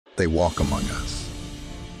They walk among us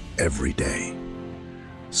every day.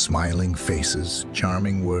 Smiling faces,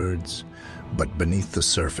 charming words, but beneath the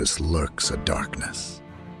surface lurks a darkness.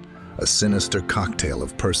 A sinister cocktail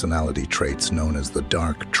of personality traits known as the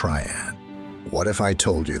Dark Triad. What if I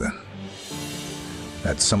told you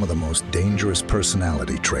that some of the most dangerous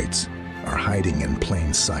personality traits are hiding in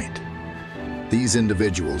plain sight? These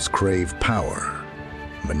individuals crave power,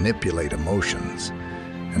 manipulate emotions,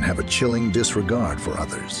 and have a chilling disregard for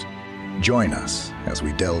others. Join us as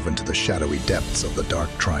we delve into the shadowy depths of the Dark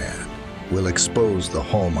Triad. We'll expose the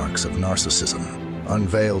hallmarks of narcissism,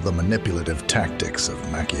 unveil the manipulative tactics of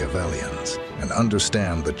Machiavellians, and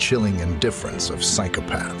understand the chilling indifference of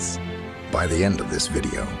psychopaths. By the end of this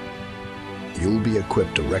video, you'll be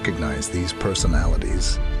equipped to recognize these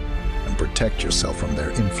personalities and protect yourself from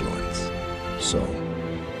their influence. So,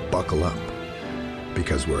 buckle up,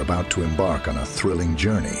 because we're about to embark on a thrilling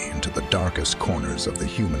journey into the darkest corners of the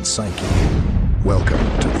human psyche. Welcome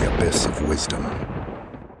to the abyss of wisdom.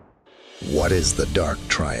 What is the Dark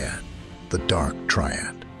Triad? The Dark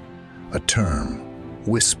Triad, a term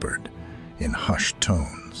whispered in hushed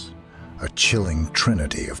tones, a chilling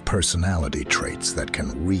trinity of personality traits that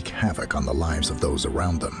can wreak havoc on the lives of those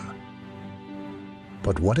around them.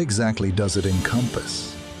 But what exactly does it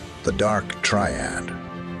encompass? The Dark Triad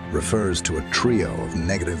refers to a trio of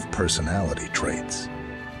negative personality traits: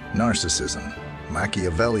 narcissism,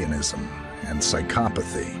 Machiavellianism, and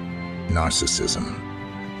psychopathy. Narcissism.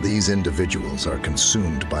 These individuals are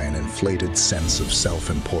consumed by an inflated sense of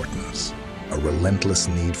self-importance, a relentless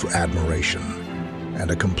need for admiration,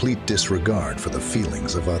 and a complete disregard for the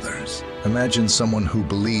feelings of others. Imagine someone who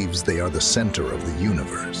believes they are the center of the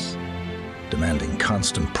universe, demanding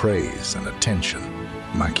constant praise and attention.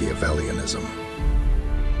 Machiavellianism.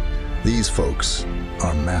 These folks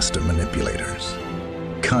are master manipulators,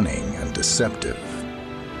 cunning and deceptive.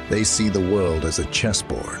 They see the world as a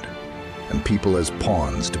chessboard and people as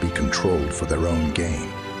pawns to be controlled for their own gain.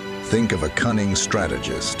 Think of a cunning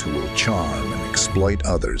strategist who will charm and exploit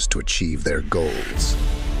others to achieve their goals,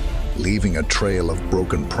 leaving a trail of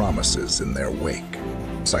broken promises in their wake.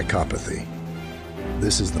 Psychopathy.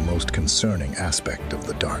 This is the most concerning aspect of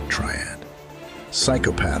the Dark Triad.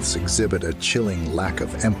 Psychopaths exhibit a chilling lack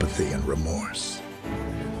of empathy and remorse.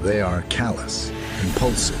 They are callous,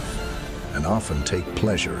 impulsive, and often take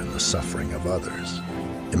pleasure in the suffering of others.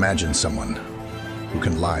 Imagine someone who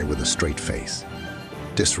can lie with a straight face,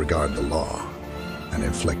 disregard the law, and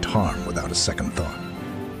inflict harm without a second thought.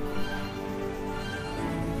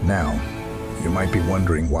 Now, you might be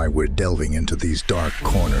wondering why we're delving into these dark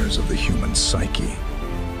corners of the human psyche.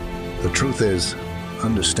 The truth is,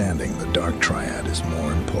 understanding the Dark Triad is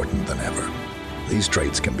more important than ever. These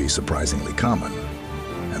traits can be surprisingly common,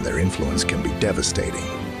 and their influence can be devastating.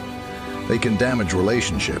 They can damage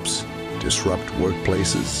relationships, disrupt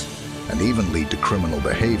workplaces, and even lead to criminal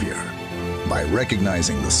behavior. By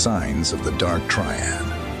recognizing the signs of the Dark Triad,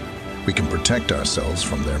 we can protect ourselves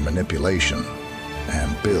from their manipulation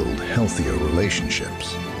and build healthier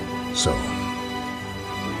relationships. So,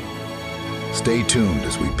 stay tuned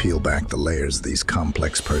as we peel back the layers of these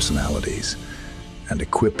complex personalities and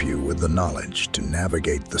equip you with the knowledge to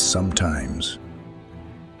navigate the sometimes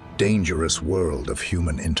dangerous world of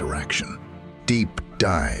human interaction. Deep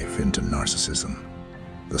dive into narcissism,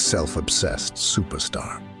 the self-obsessed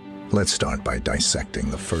superstar. Let's start by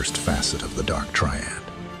dissecting the first facet of the Dark Triad: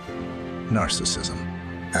 narcissism.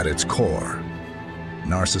 At its core,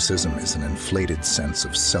 narcissism is an inflated sense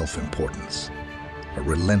of self-importance, a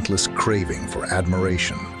relentless craving for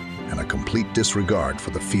admiration, and a complete disregard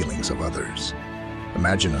for the feelings of others.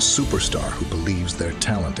 Imagine a superstar who believes their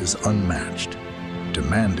talent is unmatched,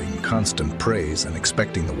 demanding constant praise and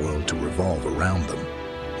expecting the world to revolve around them.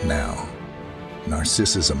 Now,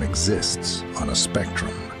 narcissism exists on a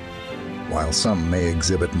spectrum. While some may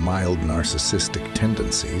exhibit mild narcissistic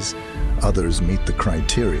tendencies, others meet the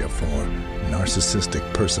criteria for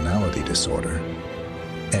narcissistic personality disorder,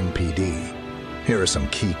 NPD. Here are some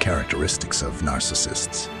key characteristics of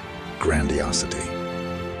narcissists. Grandiosity.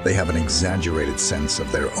 They have an exaggerated sense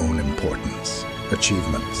of their own importance,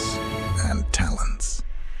 achievements, and talents.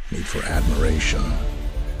 Need for admiration.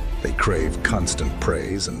 They crave constant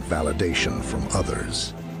praise and validation from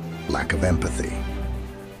others. Lack of empathy.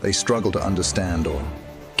 They struggle to understand or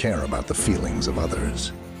care about the feelings of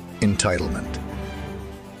others. Entitlement.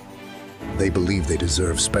 They believe they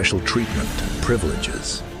deserve special treatment and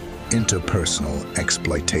privileges. Interpersonal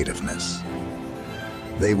exploitativeness.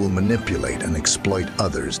 They will manipulate and exploit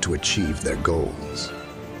others to achieve their goals.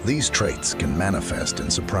 These traits can manifest in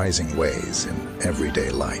surprising ways in everyday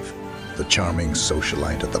life. The charming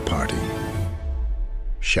socialite at the party.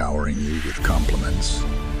 showering you with compliments,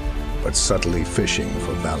 but subtly fishing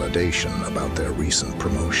for validation about their recent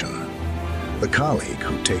promotion. The colleague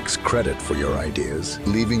who takes credit for your ideas,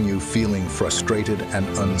 leaving you feeling frustrated and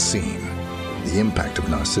unseen. The impact of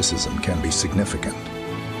narcissism can be significant.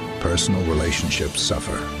 Personal relationships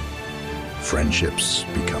suffer. Friendships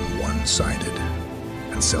become one-sided,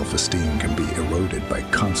 and self-esteem can be eroded by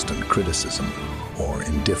constant criticism or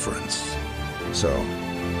indifference. So,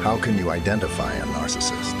 how can you identify a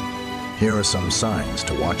narcissist? Here are some signs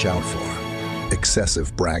to watch out for.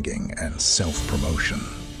 Excessive bragging and self-promotion.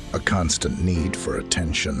 A constant need for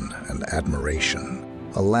attention and admiration.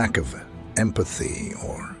 A lack of empathy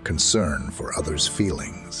or concern for others'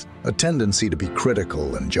 feelings. A tendency to be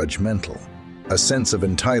critical and judgmental. A sense of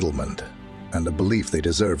entitlement and a belief they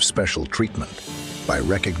deserve special treatment. By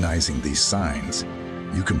recognizing these signs,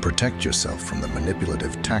 you can protect yourself from the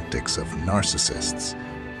manipulative tactics of narcissists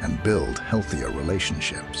and build healthier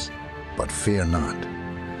relationships. But fear not.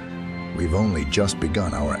 We've only just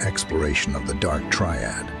begun our exploration of the Dark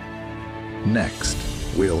Triad. Next,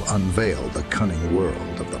 we'll unveil the cunning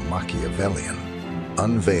world of the Machiavellian,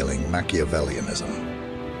 unveiling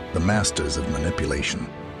Machiavellianism, the masters of manipulation.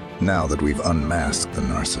 Now that we've unmasked the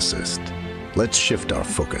narcissist, let's shift our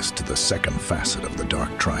focus to the second facet of the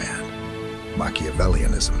Dark Triad,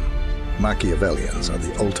 Machiavellianism. Machiavellians are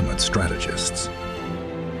the ultimate strategists.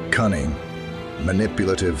 Cunning,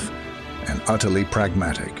 manipulative, and utterly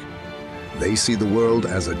pragmatic. They see the world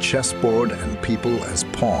as a chessboard and people as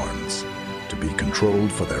pawns to be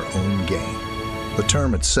controlled for their own gain. The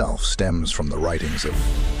term itself stems from the writings of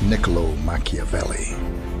Niccolo Machiavelli,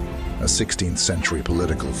 a 16th century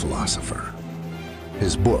political philosopher.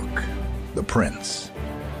 His book, The Prince,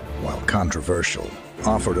 while controversial,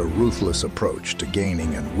 offered a ruthless approach to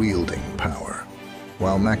gaining and wielding power.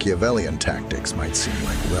 While Machiavellian tactics might seem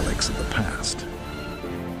like relics of the past,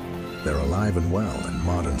 they're alive and well in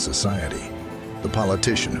modern society. The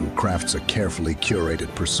politician who crafts a carefully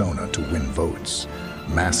curated persona to win votes,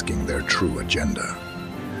 masking their true agenda.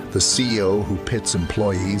 The CEO who pits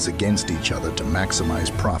employees against each other to maximize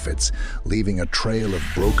profits, leaving a trail of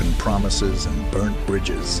broken promises and burnt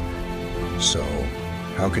bridges. So,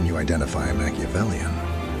 how can you identify a Machiavellian?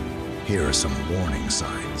 Here are some warning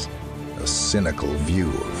signs. A cynical view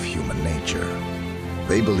of human nature.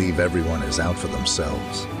 They believe everyone is out for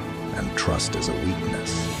themselves, and trust is a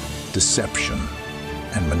weakness. Deception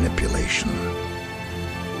and manipulation.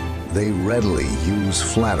 They readily use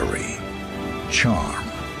flattery, charm,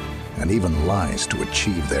 and even lies to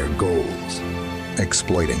achieve their goals,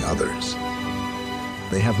 exploiting others.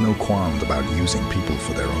 They have no qualms about using people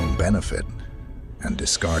for their own benefit and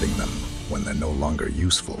discarding them when they're no longer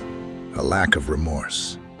useful. A lack of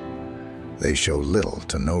remorse. They show little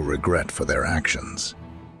to no regret for their actions,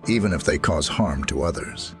 even if they cause harm to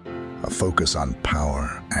others. A focus on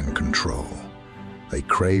power and control. They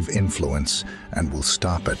crave influence and will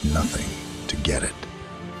stop at nothing to get it.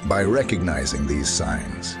 By recognizing these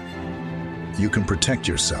signs, you can protect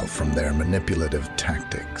yourself from their manipulative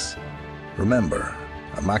tactics. Remember,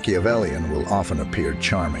 a Machiavellian will often appear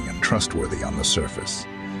charming and trustworthy on the surface.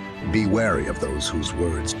 Be wary of those whose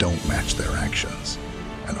words don't match their actions,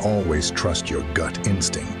 and always trust your gut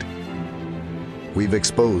instinct. We've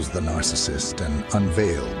exposed the narcissist and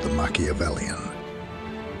unveiled the Machiavellian.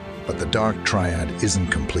 But the Dark Triad isn't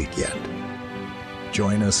complete yet.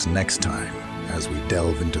 Join us next time as we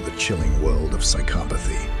delve into the chilling world of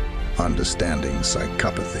psychopathy, understanding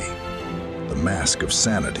psychopathy, the mask of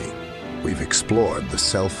sanity. We've explored the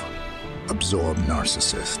self-absorbed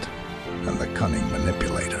narcissist and the cunning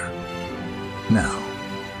manipulator. Now,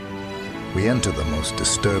 we enter the most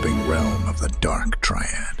disturbing realm of the Dark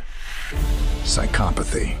Triad.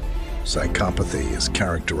 Psychopathy. Psychopathy is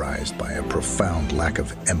characterized by a profound lack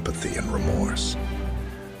of empathy and remorse.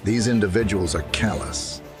 These individuals are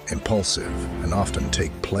callous, impulsive, and often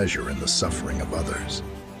take pleasure in the suffering of others.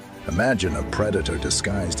 Imagine a predator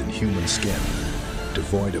disguised in human skin,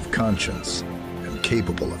 devoid of conscience, and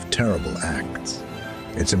capable of terrible acts.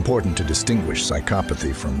 It's important to distinguish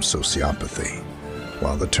psychopathy from sociopathy.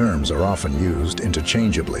 While the terms are often used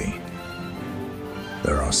interchangeably,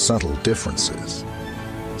 there are subtle differences.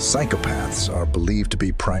 Psychopaths are believed to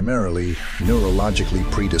be primarily neurologically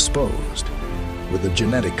predisposed, with a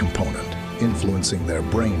genetic component influencing their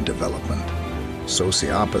brain development.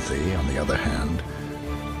 Sociopathy, on the other hand,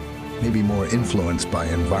 may be more influenced by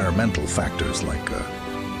environmental factors like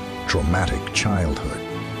a traumatic childhood.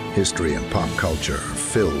 History and pop culture are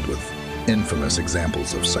filled with infamous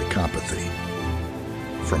examples of psychopathy.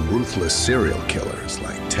 From ruthless serial killers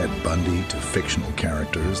like Ted Bundy to fictional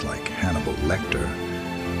characters like Hannibal Lecter,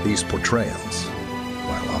 these portrayals,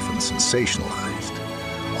 while often sensationalized,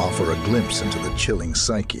 offer a glimpse into the chilling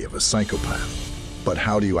psyche of a psychopath. But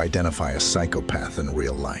how do you identify a psychopath in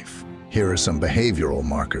real life? Here are some behavioral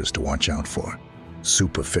markers to watch out for.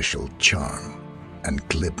 Superficial charm and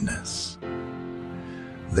glibness.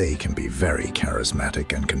 They can be very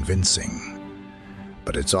charismatic and convincing,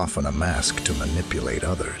 but it's often a mask to manipulate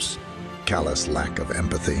others. Callous lack of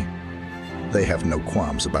empathy. They have no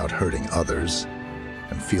qualms about hurting others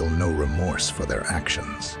and feel no remorse for their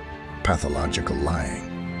actions. Pathological lying.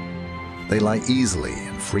 They lie easily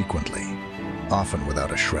and frequently, often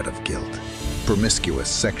without a shred of guilt. Promiscuous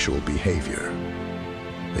sexual behavior.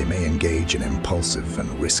 They may engage in impulsive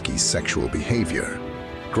and risky sexual behavior.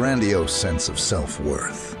 Grandiose sense of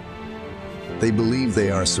self-worth. They believe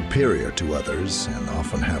they are superior to others and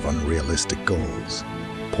often have unrealistic goals.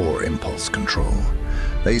 Poor impulse control.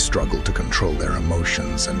 They struggle to control their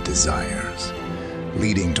emotions and desires,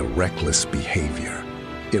 leading to reckless behavior,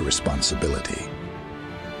 irresponsibility.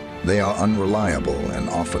 They are unreliable and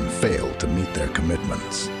often fail to meet their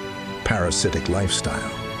commitments. Parasitic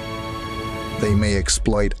lifestyle. They may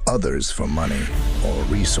exploit others for money or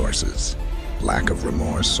resources. Lack of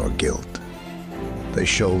remorse or guilt. They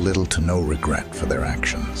show little to no regret for their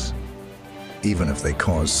actions, even if they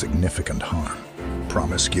cause significant harm.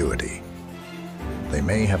 Promiscuity. They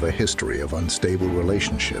may have a history of unstable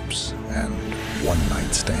relationships and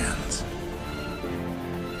one-night stands.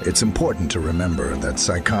 It's important to remember that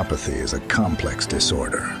psychopathy is a complex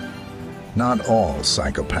disorder. Not all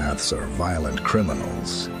psychopaths are violent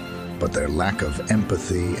criminals, but their lack of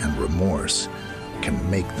empathy and remorse can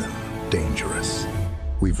make them dangerous.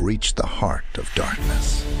 We've reached the heart of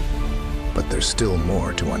darkness, but there's still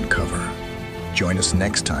more to uncover. Join us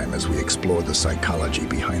next time as we explore the psychology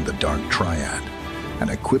behind the Dark Triad and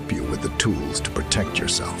equip you with the tools to protect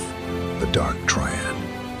yourself. The Dark Triad,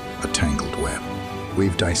 a tangled web.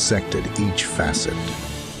 We've dissected each facet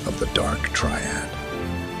of the Dark Triad: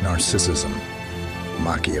 narcissism,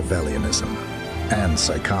 Machiavellianism, and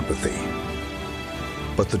psychopathy.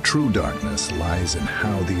 But the true darkness lies in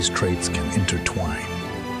how these traits can intertwine.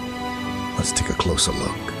 Let's take a closer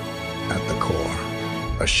look. At the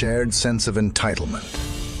core, a shared sense of entitlement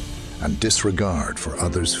and disregard for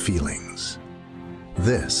others' feelings.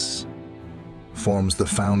 This forms the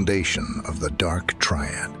foundation of the Dark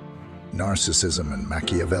Triad. Narcissism and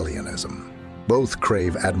Machiavellianism both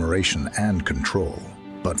crave admiration and control,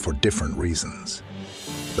 but for different reasons.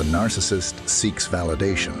 The narcissist seeks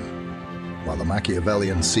validation, while the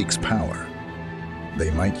Machiavellian seeks power.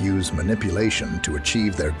 They might use manipulation to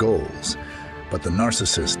achieve their goals, but the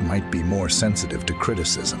narcissist might be more sensitive to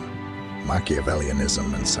criticism.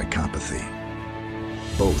 Machiavellianism and psychopathy.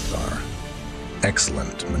 Both are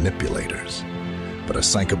excellent manipulators, but a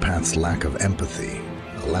psychopath's lack of empathy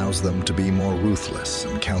allows them to be more ruthless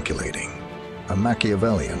and calculating. A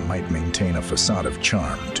Machiavellian might maintain a facade of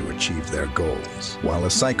charm to achieve their goals, while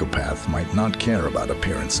a psychopath might not care about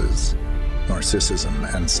appearances.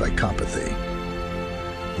 Narcissism and psychopathy.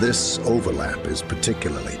 This overlap is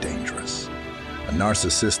particularly dangerous. A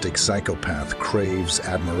narcissistic psychopath craves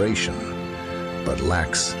admiration, but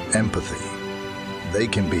lacks empathy. They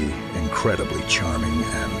can be incredibly charming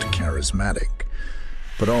and charismatic,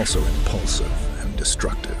 but also impulsive and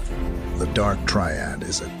destructive. The Dark Triad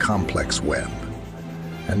is a complex web,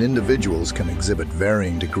 and individuals can exhibit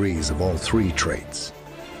varying degrees of all three traits.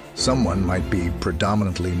 Someone might be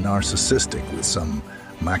predominantly narcissistic with some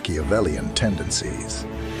Machiavellian tendencies,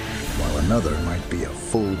 while another might be a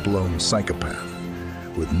full-blown psychopath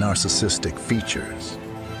with narcissistic features.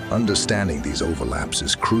 Understanding these overlaps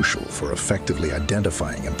is crucial for effectively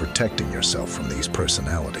identifying and protecting yourself from these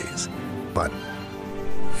personalities. But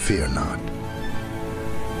fear not.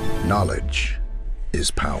 Knowledge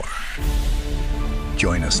is power.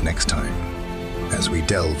 Join us next time as we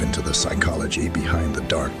delve into the psychology behind the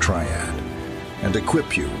Dark Triad and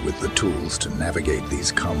equip you with the tools to navigate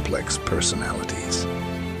these complex personalities.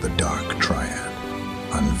 The Dark Triad,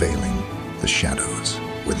 unveiling the shadows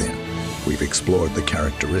within. We've explored the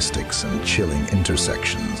characteristics and chilling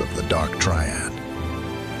intersections of the Dark Triad.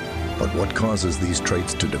 But what causes these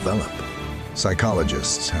traits to develop?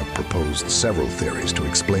 Psychologists have proposed several theories to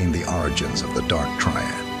explain the origins of the Dark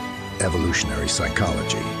Triad. Evolutionary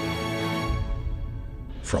psychology.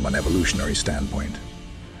 From an evolutionary standpoint,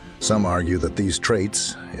 some argue that these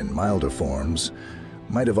traits, in milder forms,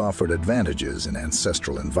 might have offered advantages in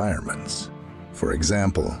ancestral environments. For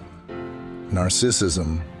example,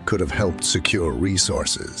 narcissism could have helped secure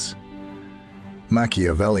resources.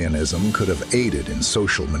 Machiavellianism could have aided in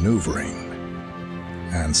social maneuvering,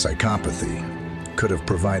 and psychopathy could have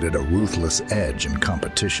provided a ruthless edge in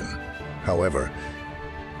competition. However,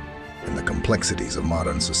 complexities of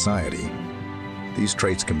modern society, these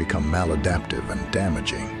traits can become maladaptive and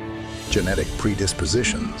damaging. Genetic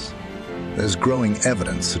predispositions. There's growing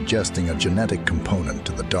evidence suggesting a genetic component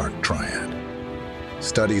to the Dark Triad.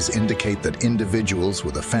 Studies indicate that individuals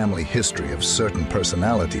with a family history of certain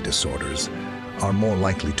personality disorders are more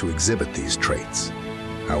likely to exhibit these traits.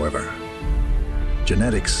 However,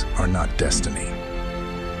 genetics are not destiny.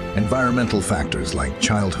 Environmental factors like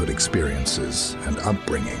childhood experiences and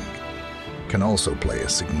upbringing can also play a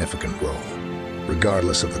significant role.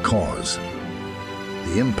 Regardless of the cause,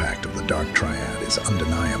 the impact of the Dark Triad is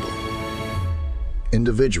undeniable.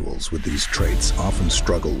 Individuals with these traits often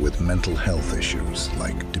struggle with mental health issues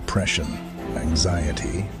like depression,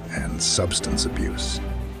 anxiety, and substance abuse.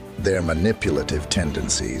 Their manipulative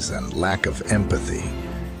tendencies and lack of empathy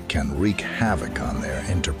can wreak havoc on their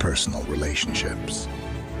interpersonal relationships,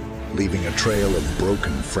 leaving a trail of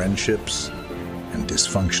broken friendships and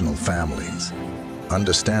dysfunctional families.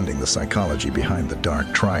 Understanding the psychology behind the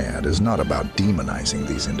Dark Triad is not about demonizing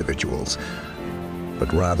these individuals,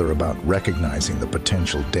 but rather about recognizing the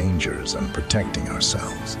potential dangers and protecting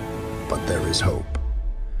ourselves. But there is hope.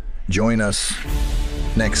 Join us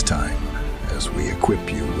next time as we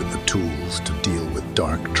equip you with the tools to deal with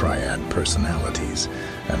Dark Triad personalities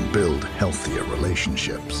and build healthier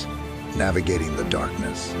relationships, navigating the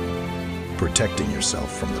darkness, protecting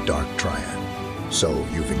yourself from the Dark Triad. So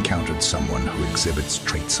you've encountered someone who exhibits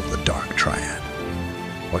traits of the Dark Triad.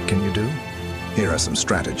 What can you do? Here are some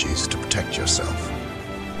strategies to protect yourself.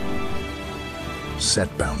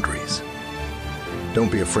 Set boundaries.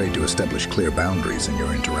 Don't be afraid to establish clear boundaries in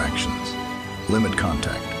your interactions. Limit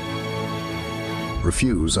contact.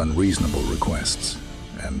 Refuse unreasonable requests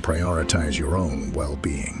and prioritize your own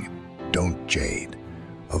well-being. Don't jade.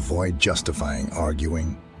 Avoid justifying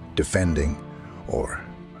arguing, defending, or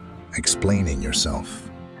explaining yourself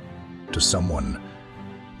to someone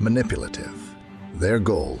manipulative. Their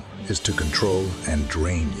goal is to control and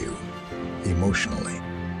drain you emotionally.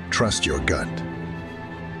 Trust your gut.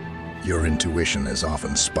 Your intuition is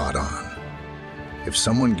often spot on. If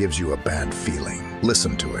someone gives you a bad feeling,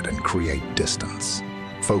 listen to it and create distance.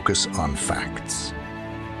 Focus on facts.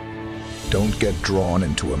 Don't get drawn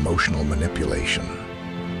into emotional manipulation.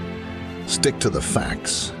 Stick to the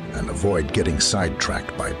facts and avoid getting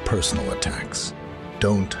sidetracked by personal attacks.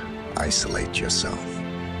 Don't isolate yourself.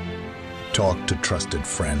 Talk to trusted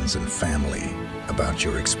friends and family about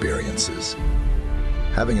your experiences.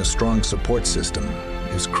 Having a strong support system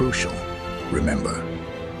is crucial. Remember,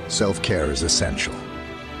 self-care is essential.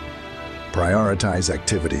 Prioritize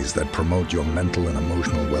activities that promote your mental and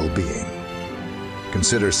emotional well-being.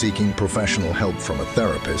 Consider seeking professional help from a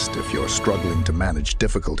therapist if you're struggling to manage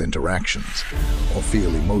difficult interactions or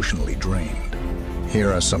feel emotionally drained. Here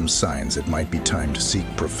are some signs it might be time to seek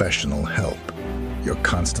professional help. You're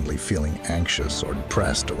constantly feeling anxious or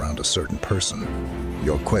depressed around a certain person.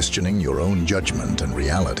 You're questioning your own judgment and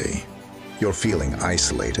reality. You're feeling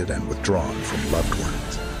isolated and withdrawn from loved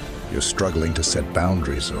ones. You're struggling to set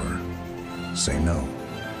boundaries or say no.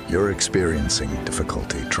 You're experiencing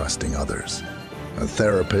difficulty trusting others. A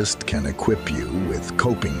therapist can equip you with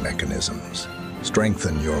coping mechanisms,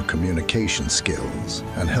 strengthen your communication skills,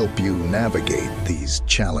 and help you navigate these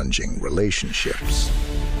challenging relationships.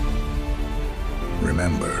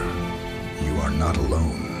 Remember, you are not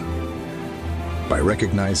alone. By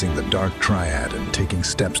recognizing the Dark Triad and taking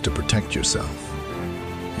steps to protect yourself,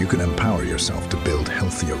 you can empower yourself to build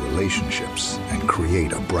healthier relationships and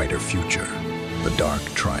create a brighter future. The Dark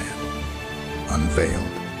Triad.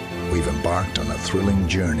 Unveiled. We've embarked on a thrilling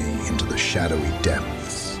journey into the shadowy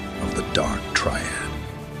depths of the Dark Triad.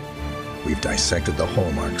 We've dissected the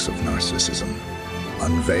hallmarks of narcissism,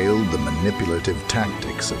 unveiled the manipulative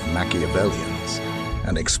tactics of Machiavellians,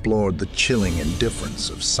 and explored the chilling indifference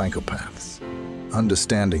of psychopaths.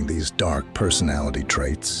 Understanding these dark personality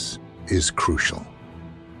traits is crucial.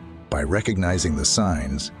 By recognizing the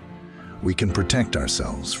signs, we can protect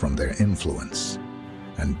ourselves from their influence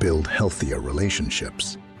and build healthier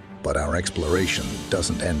relationships. But our exploration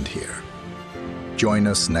doesn't end here. Join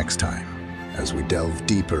us next time as we delve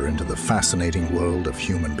deeper into the fascinating world of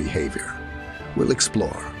human behavior. We'll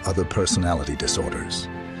explore other personality disorders,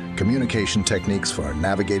 communication techniques for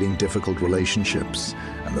navigating difficult relationships,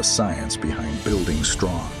 and the science behind building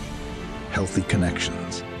strong, healthy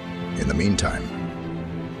connections. In the meantime,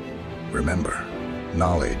 remember,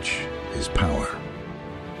 knowledge is power.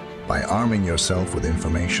 By arming yourself with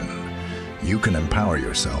information, you can empower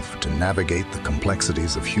yourself to navigate the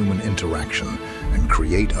complexities of human interaction and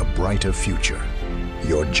create a brighter future.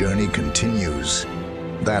 Your journey continues.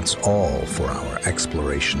 That's all for our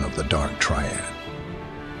exploration of the Dark Triad.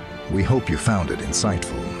 We hope you found it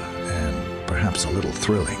insightful and perhaps a little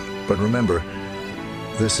thrilling. But remember,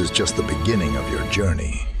 this is just the beginning of your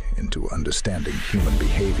journey into understanding human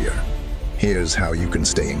behavior. Here's how you can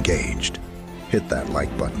stay engaged. Hit that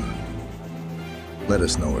like button. Let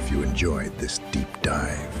us know if you enjoyed this deep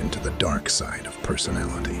dive into the dark side of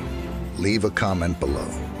personality. Leave a comment below.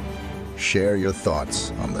 Share your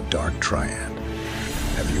thoughts on the Dark Triad.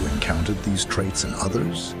 Have you encountered these traits in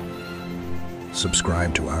others?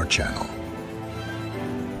 Subscribe to our channel.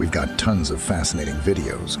 We've got tons of fascinating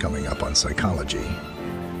videos coming up on psychology,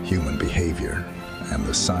 human behavior, and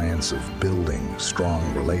the science of building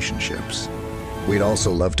strong relationships. We'd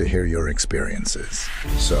also love to hear your experiences,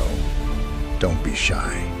 so don't be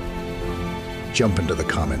shy. Jump into the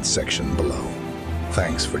comments section below.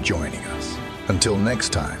 Thanks for joining us. Until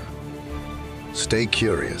next time, stay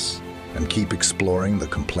curious and keep exploring the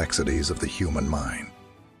complexities of the human mind.